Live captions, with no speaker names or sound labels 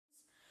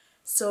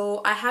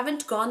So I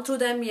haven't gone through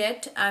them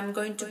yet. I'm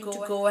going to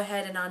go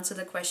ahead and answer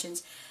the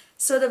questions.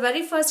 So the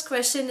very first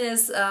question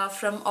is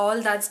from All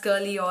That's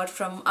Girly or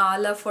from Our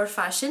Love for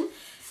Fashion,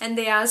 and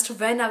they asked,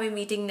 when are we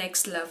meeting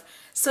next, love?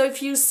 So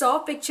if you saw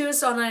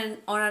pictures on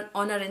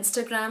our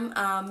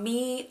Instagram,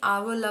 me,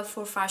 Our Love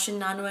for Fashion,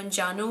 Nanu and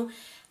Janu,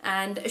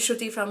 and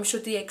Shruti from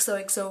Shruti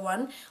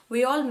XOXO1,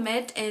 we all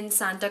met in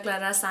Santa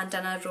Clara,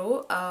 Santana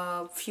Row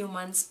a few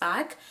months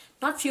back.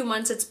 Not few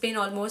months, it's been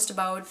almost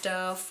about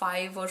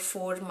 5 or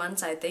 4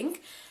 months, I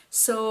think.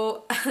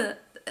 So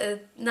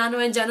Nanu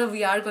and Janu,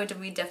 we are going to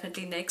meet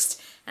definitely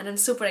next, and I'm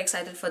super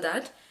excited for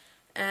that.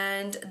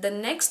 And the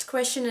next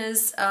question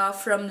is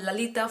from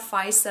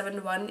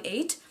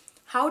Lalita5718.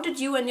 How did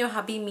you and your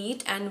hubby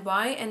meet, and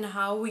why and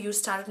how you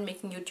started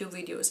making YouTube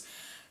videos?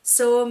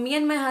 So me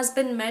and my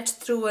husband met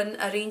through an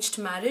arranged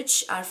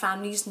marriage. Our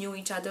families knew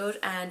each other,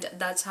 and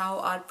that's how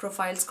our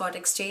profiles got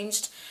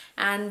exchanged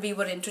and we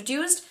were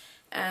introduced,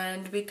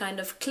 and we kind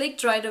of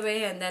clicked right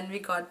away, and then we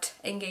got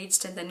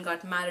engaged and then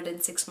got married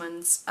in 6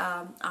 months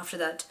after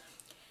that.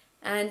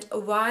 And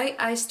why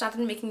I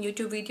started making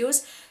YouTube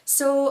videos.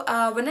 So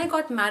when I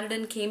got married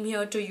and came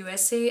here to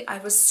USA, I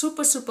was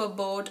super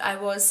bored. I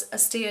was a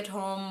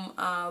stay-at-home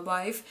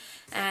wife,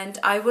 and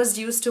I was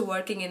used to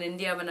working in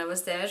India when I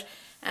was there.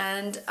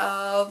 And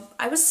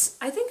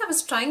I think I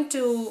was trying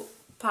to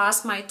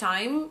pass my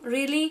time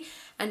really,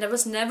 and I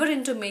was never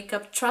into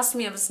makeup. Trust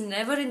me, I was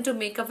never into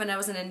makeup when I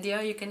was in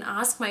India. You can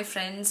ask my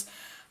friends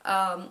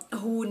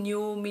who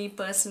knew me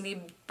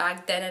personally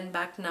back then and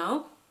back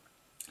now.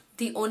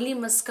 The only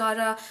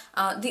mascara,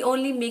 the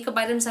only makeup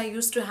items I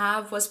used to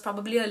have was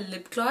probably a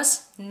lip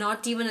gloss,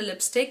 not even a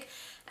lipstick,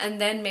 and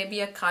then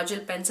maybe a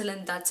kajal pencil,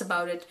 and that's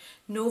about it.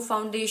 No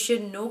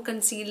foundation, no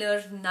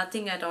concealer,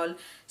 nothing at all.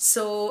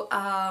 So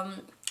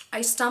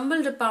I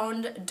stumbled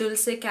upon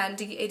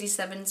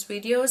Desigal1010's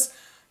videos.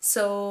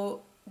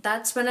 So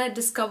that's when I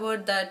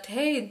discovered that,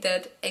 hey,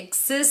 there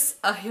exists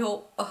a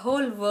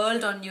whole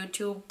world on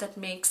YouTube that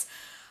makes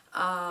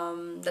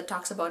that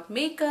talks about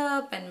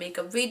makeup and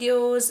makeup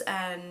videos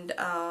and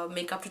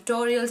makeup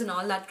tutorials and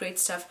all that great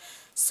stuff.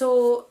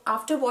 So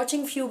after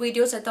watching few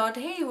videos, I thought,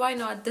 hey, why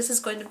not? This is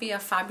going to be a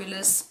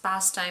fabulous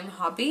pastime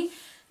hobby,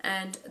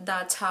 and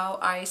that's how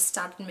I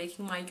started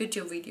making my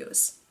YouTube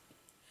videos.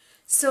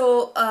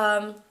 So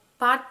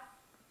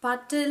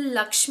Patil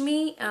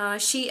Lakshmi,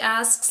 she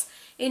asks,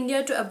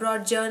 India to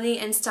abroad journey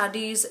and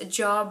studies,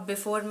 job,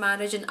 before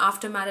marriage and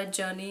after marriage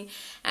journey,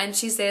 and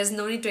she says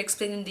no need to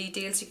explain in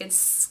details, you can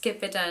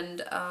skip it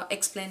and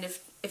explain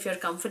if you're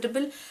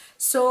comfortable.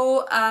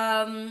 So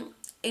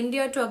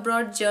India to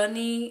abroad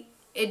journey,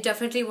 it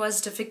definitely was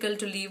difficult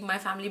to leave my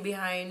family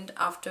behind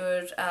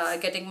after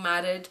getting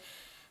married.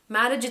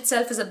 Marriage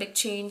itself is a big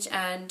change,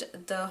 and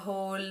the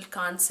whole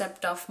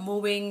concept of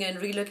moving and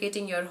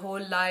relocating your whole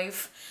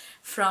life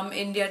from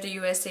India to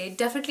USA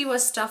definitely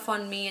was tough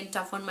on me and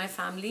tough on my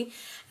family,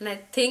 and I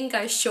think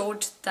I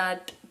showed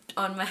that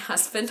on my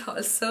husband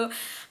also,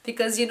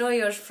 because you know,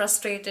 you're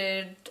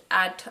frustrated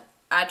at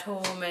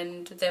home,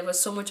 and there was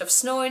so much of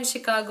snow in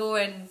Chicago,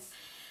 and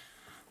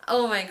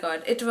oh my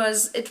god, it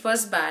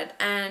was bad.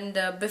 And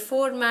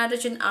before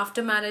marriage and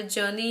after marriage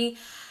journey,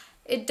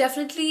 it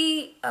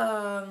definitely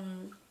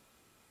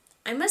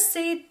I must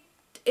say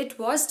it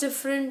was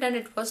different, and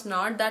it was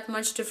not that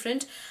much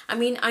different. I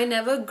mean, I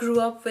never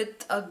grew up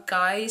with a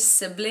guy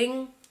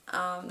sibling.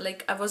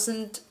 Like, I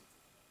wasn't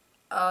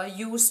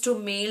used to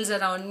males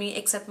around me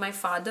except my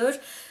father.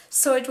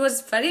 So it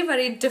was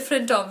very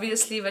different,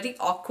 obviously, very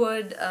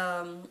awkward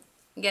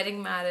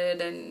getting married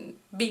and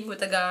being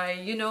with a guy,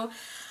 you know.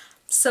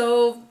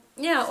 So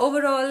yeah,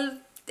 overall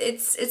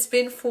it's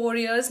been 4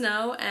 years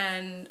now,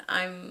 and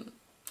I'm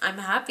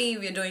happy.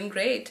 We're doing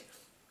great.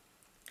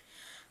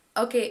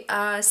 Okay,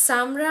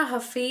 Samra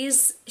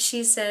Hafiz,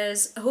 she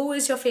says, who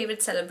is your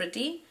favorite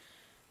celebrity?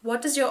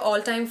 What is your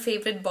all-time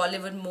favorite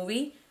Bollywood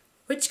movie?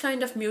 Which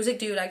kind of music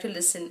do you like to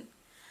listen?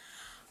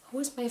 Who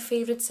is my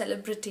favorite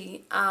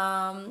celebrity?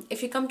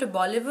 If you come to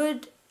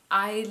Bollywood,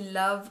 I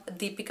love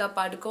Deepika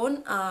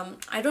Padukone.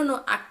 I don't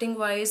know, acting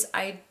wise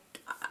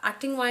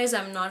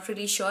I'm not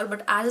really sure,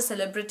 but as a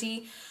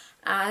celebrity,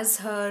 as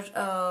her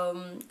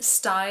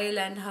style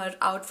and her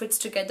outfits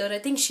together, I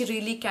think she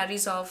really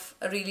carries off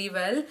really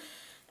well.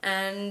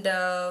 And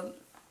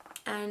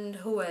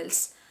who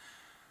else?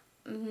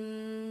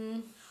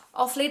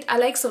 Of late, I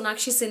like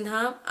Sonakshi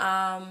Sinha,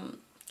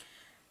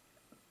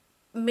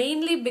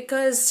 mainly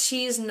because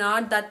she is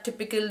not that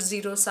typical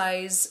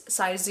size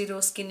 0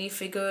 skinny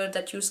figure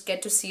that you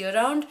get to see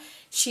around.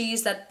 She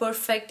is that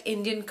perfect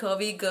Indian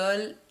curvy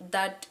girl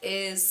that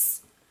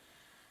is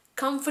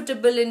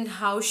comfortable in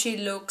how she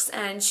looks,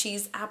 and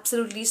she's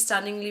absolutely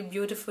stunningly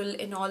beautiful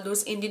in all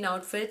those Indian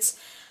outfits.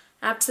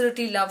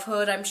 Absolutely love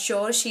her. I'm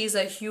sure she's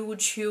a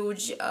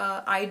huge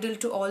idol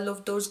to all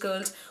of those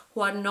girls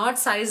who are not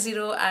size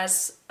 0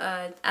 as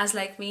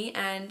like me,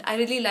 and I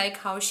really like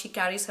how she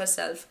carries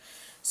herself.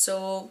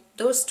 So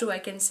those two I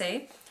can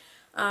say.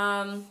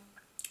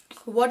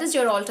 What is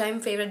your all-time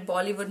favorite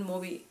Bollywood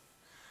movie?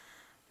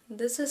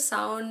 This is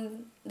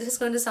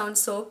going to sound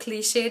so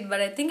cliched,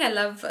 but I think I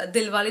love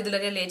Dilwale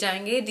Dulhaniya Le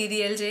Jayenge,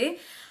 DDLJ,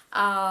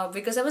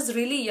 because I was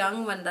really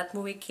young when that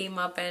movie came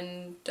up,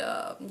 and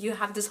you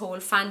have this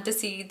whole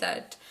fantasy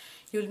that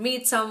you'll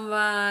meet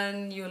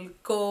someone, you'll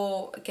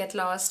go get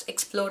lost,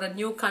 explore a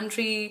new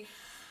country.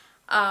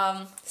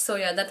 So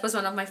yeah, that was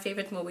one of my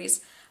favorite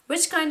movies.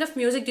 Which kind of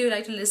music do you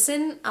like to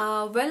listen?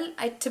 Well,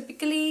 I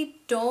typically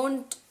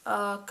don't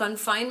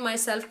confine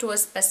myself to a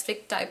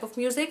specific type of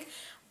music,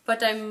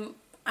 but I'm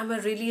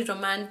a really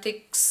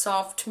romantic,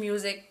 soft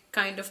music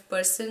kind of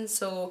person,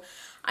 so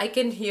I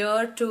can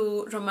hear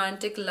to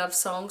romantic love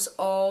songs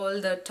all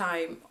the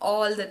time,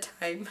 all the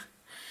time.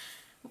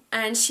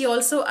 And she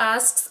also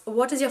asks,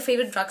 what is your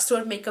favorite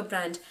drugstore makeup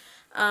brand?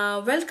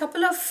 Well,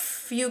 couple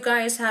of you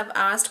guys have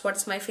asked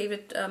what's my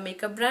favorite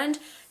makeup brand.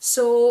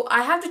 So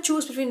I have to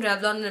choose between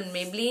Revlon and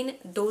Maybelline.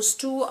 Those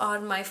two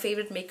are my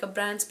favorite makeup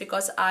brands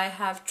because I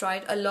have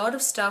tried a lot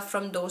of stuff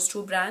from those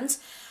two brands.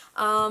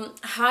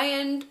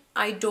 High-end,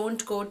 I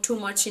don't go too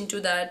much into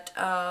that.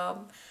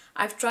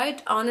 I've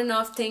tried on and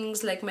off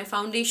things, like my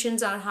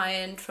foundations are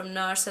high-end from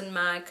NARS and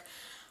MAC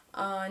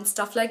and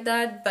stuff like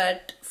that,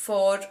 but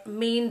for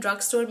main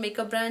drugstore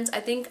makeup brands, I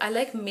think I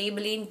like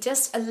Maybelline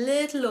just a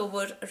little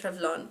over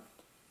Revlon.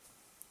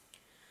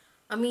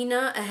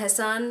 Amina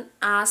Ahsan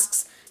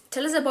asks,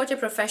 tell us about your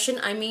profession.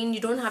 I mean,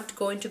 you don't have to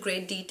go into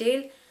great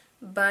detail,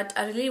 but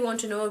I really want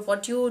to know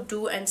what you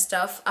do and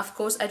stuff. Of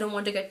course, I don't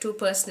want to get too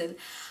personal.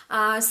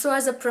 So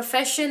as a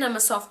profession, I'm a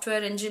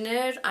software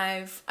engineer.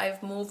 I've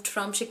moved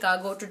from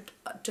Chicago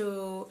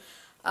to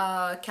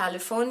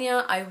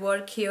California. I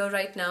work here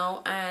right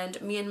now,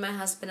 and me and my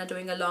husband are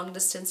doing a long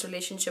distance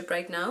relationship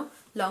right now,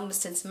 long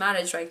distance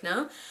marriage right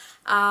now.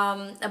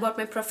 About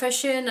my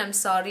profession, I'm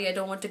sorry, I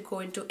don't want to go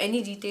into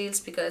any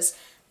details because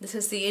this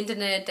is the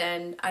internet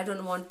and I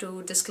don't want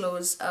to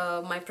disclose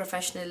my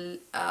professional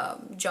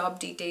job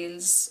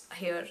details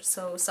here,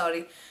 so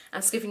sorry,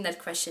 I'm skipping that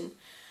question.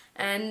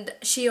 And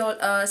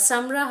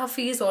Samra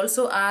Hafiz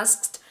also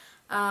asked,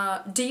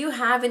 do you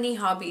have any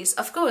hobbies?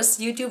 Of course,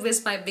 YouTube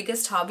is my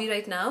biggest hobby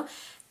right now,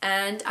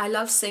 and I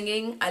love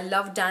singing, I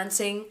love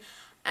dancing,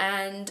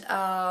 and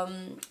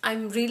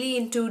I'm really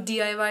into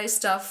DIY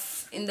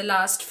stuff in the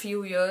last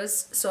few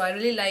years, so I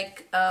really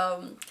like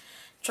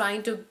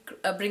trying to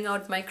bring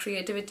out my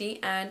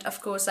creativity. And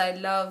of course, I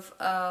love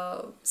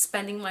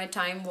spending my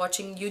time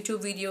watching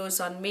YouTube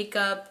videos on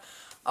makeup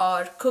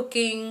or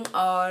cooking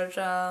or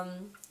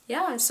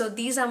yeah, so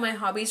these are my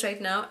hobbies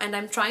right now, and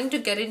I'm trying to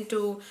get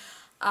into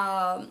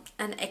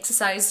an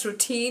exercise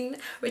routine,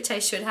 which I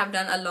should have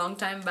done a long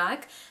time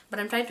back, but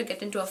I'm trying to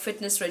get into a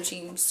fitness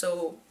regime,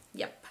 so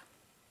yep.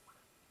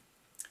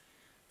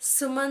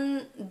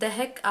 Suman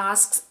Dehek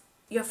asks,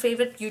 your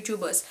favorite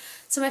YouTubers.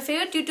 So my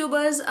favorite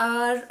YouTubers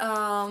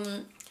are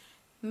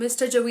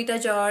Mr.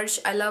 Jovita George.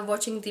 I love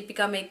watching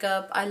Deepika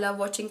Makeup. I love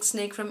watching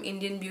Snake from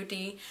Indian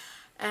Beauty.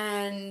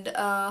 And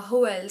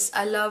who else?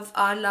 I love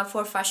our love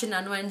for fashion,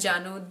 Anu and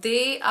Janu.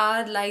 They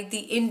are like the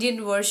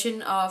Indian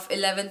version of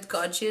 11th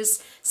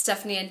Gorgeous,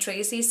 Stephanie and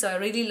Tracy, so I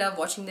really love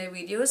watching their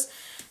videos.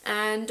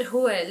 And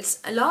who else?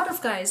 A lot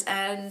of guys.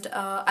 And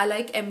I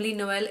like Emily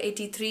Noel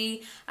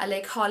 83. I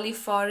like Holly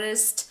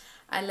Forrest.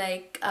 I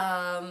like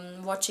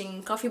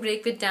watching Coffee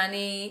Break with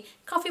Danny,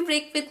 Coffee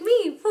Break with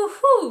me,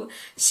 woohoo!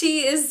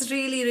 She is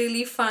really,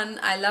 really fun.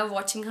 I love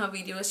watching her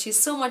videos. She's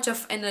so much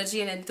of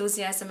energy and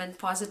enthusiasm and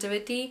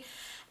positivity.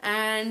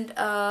 And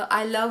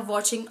I love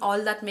watching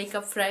All That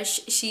Makeup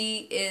Fresh.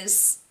 She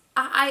is,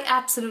 I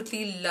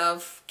absolutely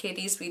love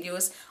Katie's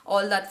videos,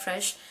 All That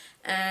Fresh.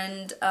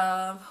 And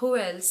who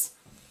else?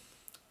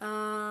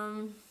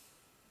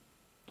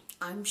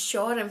 I'm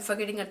sure I'm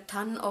forgetting a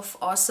ton of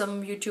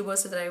awesome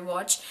YouTubers that I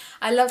watch.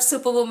 I love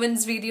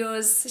Superwoman's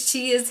videos.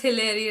 She is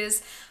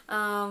hilarious.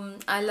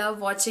 I love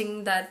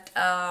watching that,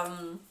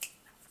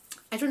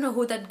 I don't know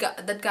who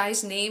that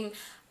guy's name,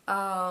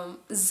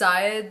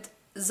 Zayed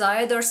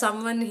or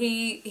someone.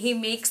 He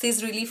makes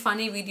these really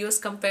funny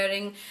videos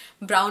comparing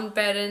brown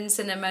parents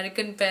and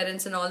American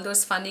parents and all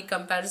those funny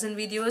comparison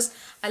videos.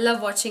 I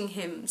love watching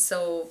him.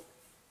 So,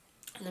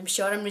 and I'm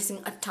sure I'm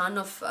missing a ton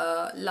of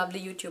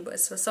lovely YouTubers,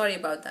 so sorry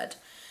about that.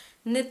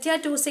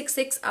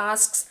 Nitya266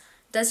 asks,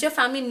 does your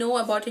family know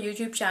about your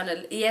YouTube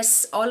channel?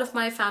 Yes, all of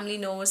my family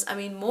knows. I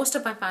mean, most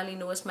of my family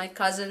knows. My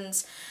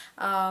cousins,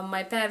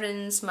 my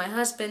parents, my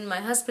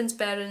husband's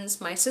parents,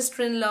 my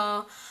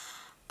sister-in-law,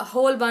 a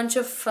whole bunch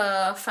of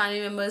family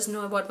members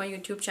know about my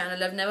YouTube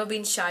channel. I've never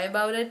been shy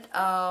about it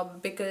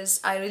because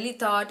I really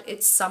thought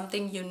it's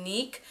something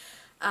unique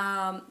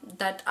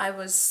that I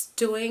was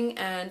doing,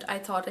 and I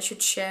thought I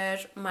should share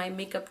my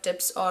makeup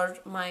tips or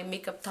my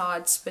makeup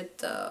thoughts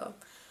with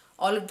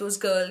all of those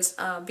girls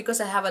because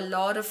I have a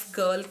lot of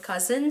girl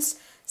cousins,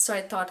 so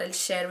I thought I'll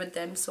share with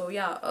them. So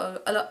yeah,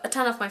 a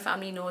ton of my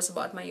family knows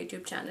about my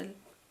YouTube channel.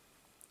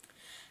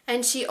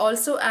 And she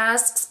also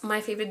asks my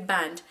favorite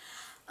band.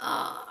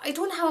 I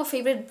don't have a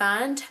favorite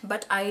band,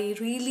 but I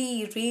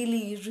really,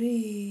 really,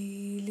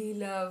 really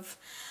love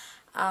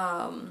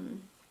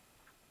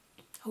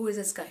who is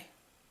this guy?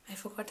 I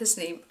forgot his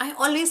name. I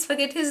always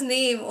forget his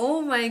name.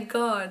 Oh my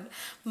god.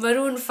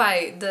 Maroon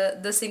 5,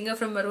 the singer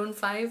from Maroon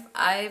 5.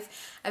 I've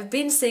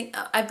been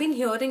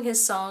hearing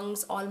his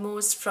songs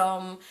almost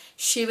from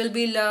She Will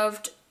Be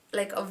Loved,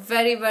 like a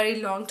very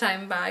very long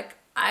time back.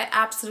 I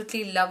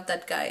absolutely love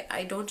that guy.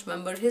 I don't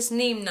remember his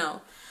name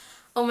now.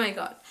 Oh my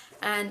god.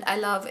 And I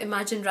love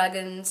Imagine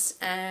Dragons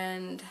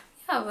and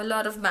yeah, a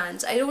lot of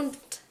bands. I don't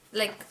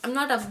like, I'm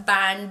not a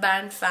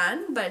band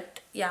fan,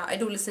 but yeah, I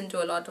do listen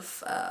to a lot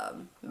of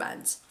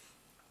bands.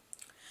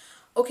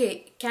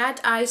 Okay, Cat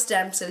Eyes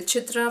Damsel,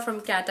 Chitra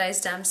from Cat Eyes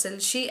Damsel,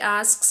 she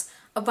asks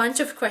a bunch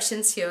of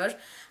questions here.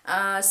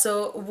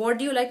 So, what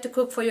do you like to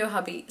cook for your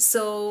hubby?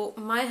 So,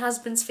 my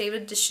husband's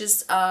favorite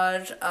dishes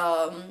are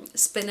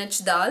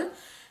spinach dal,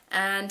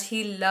 and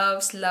he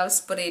loves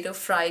potato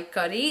fry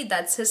curry.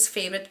 That's his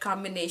favorite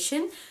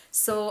combination.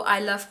 So, I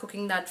love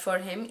cooking that for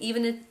him.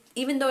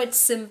 Even though it's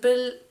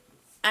simple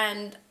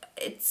and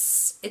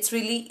it's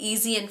really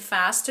easy and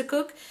fast to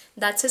cook,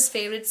 that's his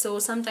favorite, so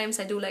sometimes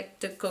I do like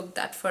to cook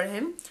that for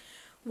him.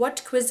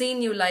 What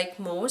cuisine you like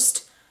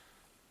most?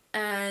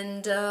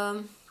 And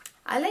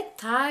I like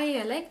Thai,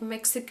 I like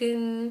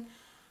Mexican,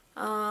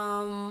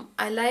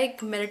 I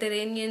like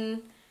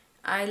Mediterranean,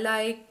 I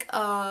like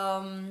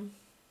I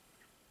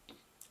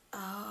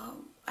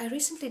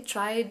recently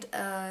tried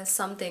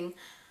something,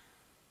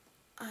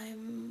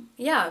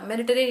 yeah,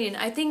 Mediterranean.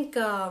 I think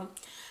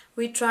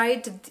we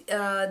tried,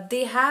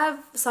 they have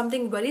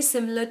something very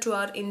similar to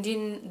our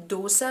Indian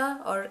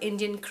dosa or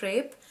Indian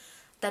crepe.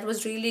 That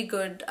was really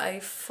good. I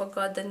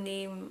forgot the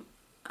name.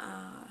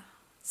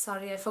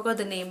 Sorry, I forgot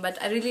the name,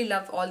 but I really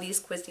love all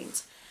these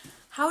cuisines.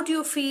 How do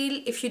you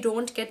feel if you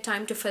don't get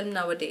time to film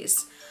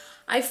nowadays?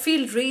 I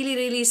feel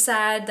really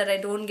sad that I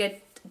don't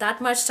get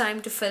that much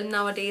time to film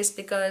nowadays,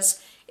 because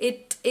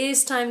it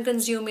is time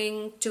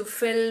consuming to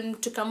film,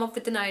 to come up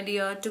with an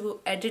idea, to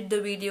edit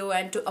the video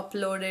and to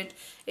upload it.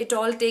 It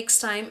all takes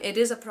time. It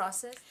is a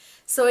process.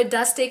 So it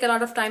does take a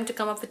lot of time to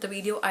come up with a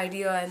video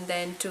idea and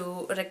then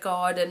to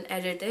record and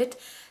edit it.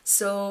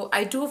 So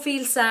I do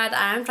feel sad.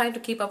 I am trying to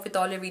keep up with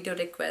all your video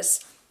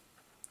requests.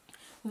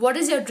 What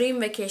is your dream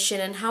vacation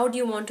and how do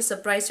you want to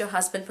surprise your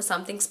husband for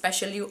something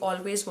special you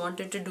always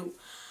wanted to do?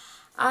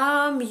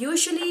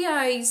 Usually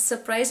I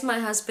surprise my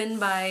husband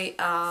by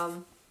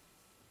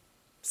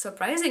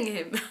surprising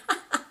him.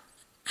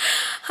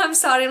 I'm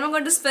sorry, I'm not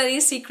going to spill any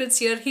secrets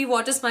here. He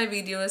watches my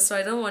videos, so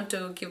I don't want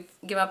to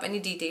give up any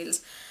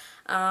details.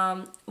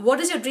 What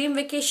is your dream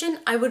vacation?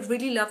 I would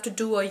really love to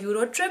do a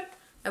Euro trip.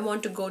 I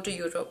want to go to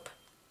Europe.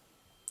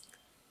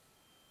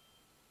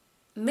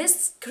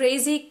 Miss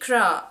Crazy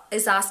Kra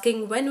is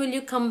asking, when will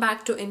you come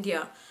back to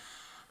India?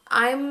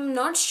 I'm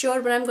not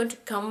sure when I'm going to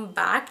come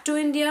back to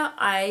India.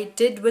 I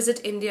did visit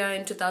India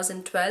in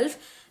 2012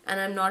 and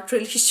I'm not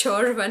really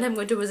sure when I'm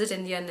going to visit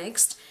India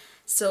next.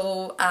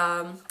 So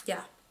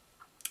yeah.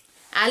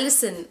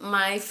 Allison,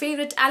 my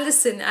favorite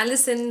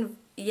Allison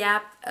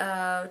Yap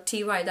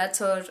TY, that's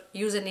her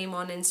username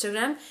on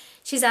Instagram.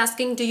 She's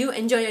asking, do you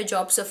enjoy your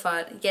job so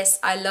far? Yes,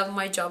 I love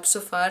my job so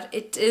far.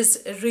 It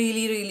is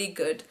really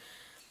good.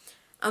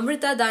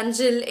 Amrita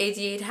Danjil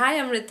 88. Hi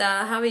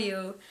Amrita, how are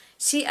you?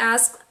 She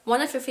asked,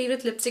 one of your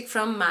favorite lipstick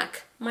from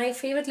MAC. My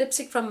favorite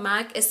lipstick from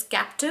MAC is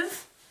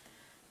Captive.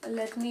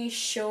 Let me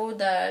show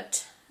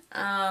that.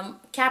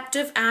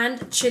 Captive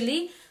and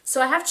Chili.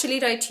 So I have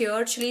Chili right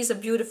here. Chili is a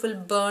beautiful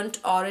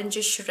burnt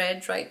orangish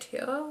red right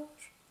here.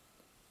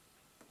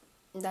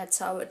 That's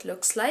how it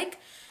looks like.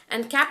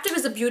 And Captive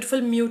is a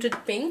beautiful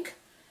muted pink.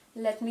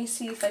 Let me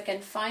see if I can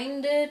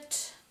find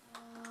it.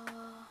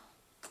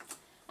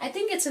 I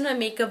think it's in my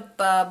makeup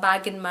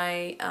bag in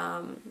my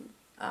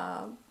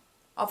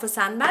office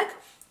handbag.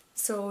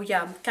 So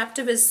yeah,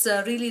 Captive is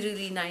a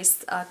really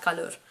nice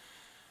color.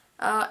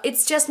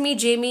 It's Just Me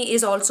Jamie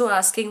is also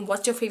asking,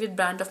 what's your favorite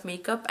brand of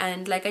makeup?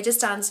 And like I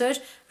just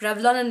answered,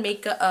 Revlon and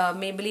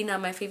Maybelline are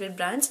my favorite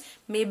brands.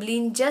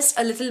 Maybelline just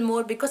a little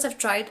more because I've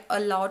tried a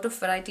lot of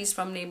varieties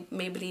from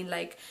Maybelline,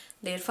 like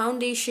their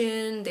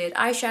foundation, their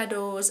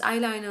eyeshadows,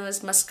 eyeliners,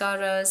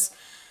 mascaras.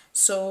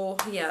 So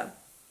yeah.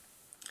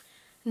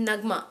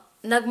 Nagma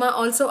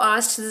also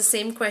asked the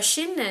same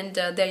question, and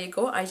there you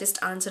go, I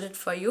just answered it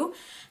for you.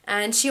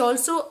 And she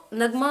also,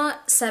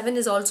 Nagma7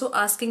 is also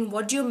asking,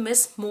 what do you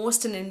miss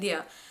most in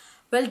India?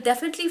 Well,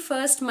 definitely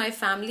first my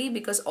family,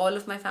 because all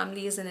of my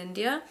family is in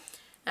India.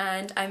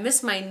 And I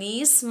miss my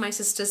niece, my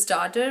sister's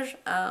daughter.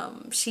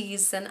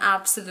 She's an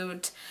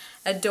absolute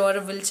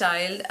adorable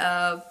child.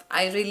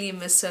 I really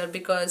miss her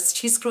because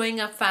she's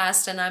growing up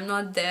fast and I'm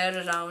not there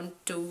around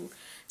to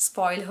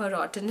spoil her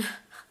rotten.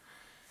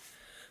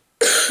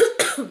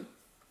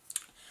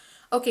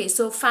 Okay,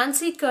 so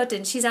Fancy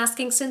Curtain, she's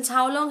asking, since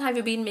how long have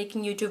you been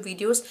making YouTube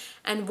videos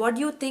and what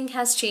do you think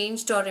has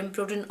changed or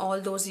improved in all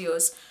those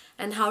years?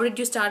 And how did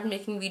you start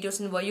making videos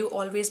and were you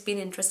always been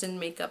interested in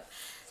makeup?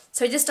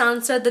 So I just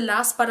answered the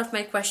last part of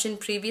my question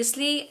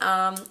previously,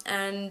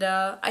 and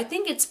I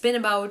think it's been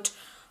about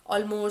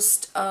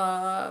almost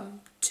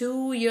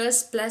 2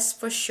 years plus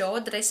for sure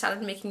that I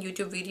started making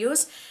YouTube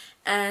videos.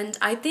 And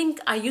I think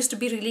I used to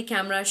be really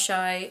camera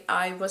shy.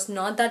 I was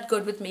not that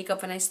good with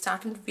makeup when I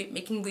started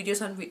making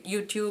videos on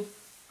YouTube.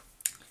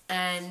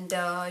 And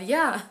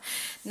yeah,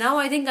 now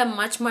I think I'm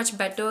much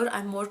better.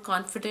 I'm more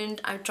confident.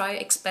 I try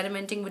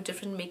experimenting with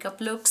different makeup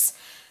looks.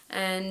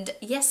 And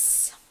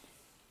yes,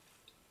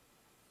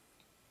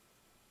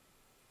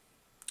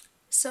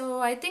 so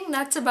I think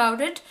that's about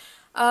it.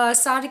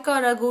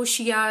 Sarika Raghu,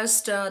 she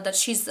asked that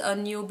she's a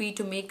newbie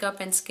to makeup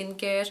and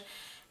skincare,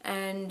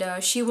 and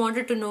she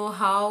wanted to know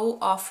how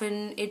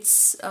often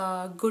it's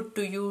good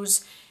to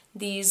use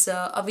these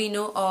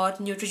Aveeno or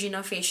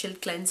Neutrogena facial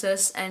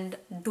cleansers, and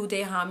do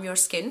they harm your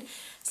skin.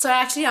 So I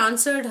actually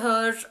answered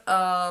her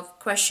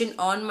question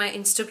on my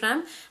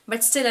Instagram,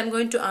 but still I'm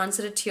going to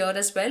answer it here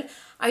as well.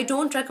 I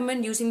don't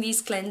recommend using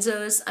these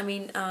cleansers, I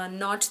mean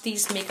not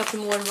these makeup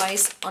remover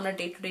wise on a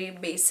day-to-day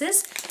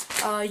basis.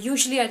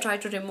 Usually I try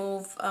to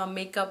remove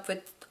makeup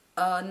with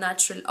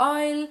natural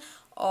oil,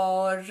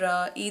 or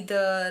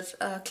either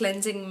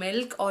cleansing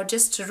milk, or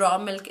just raw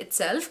milk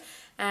itself,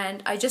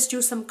 and I just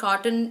use some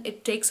cotton.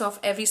 It takes off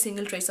every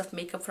single trace of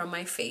makeup from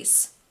my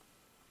face.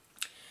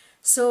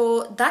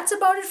 So that's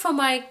about it for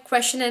my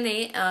question and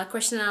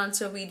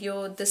answer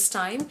video this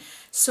time.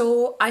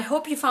 So I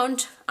hope you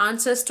found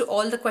answers to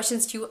all the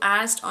questions you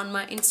asked on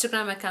my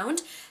Instagram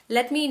account.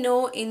 Let me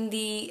know in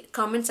the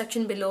comment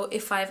section below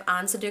if I've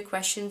answered your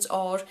questions,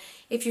 or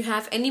if you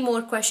have any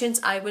more questions,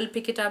 I will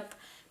pick up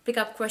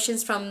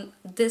questions from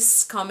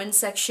this comment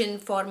section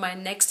for my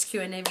next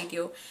Q&A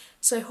video.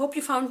 So I hope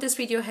you found this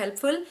video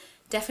helpful.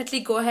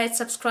 Definitely go ahead,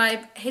 subscribe,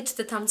 hit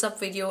the thumbs up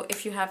video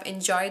if you have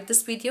enjoyed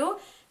this video,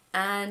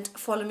 and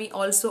follow me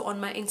also on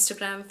my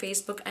Instagram,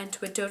 Facebook and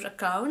Twitter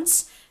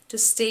accounts to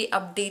stay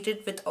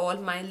updated with all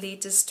my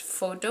latest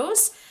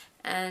photos.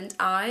 And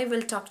I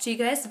will talk to you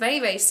guys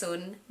very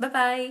soon. Bye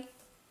bye.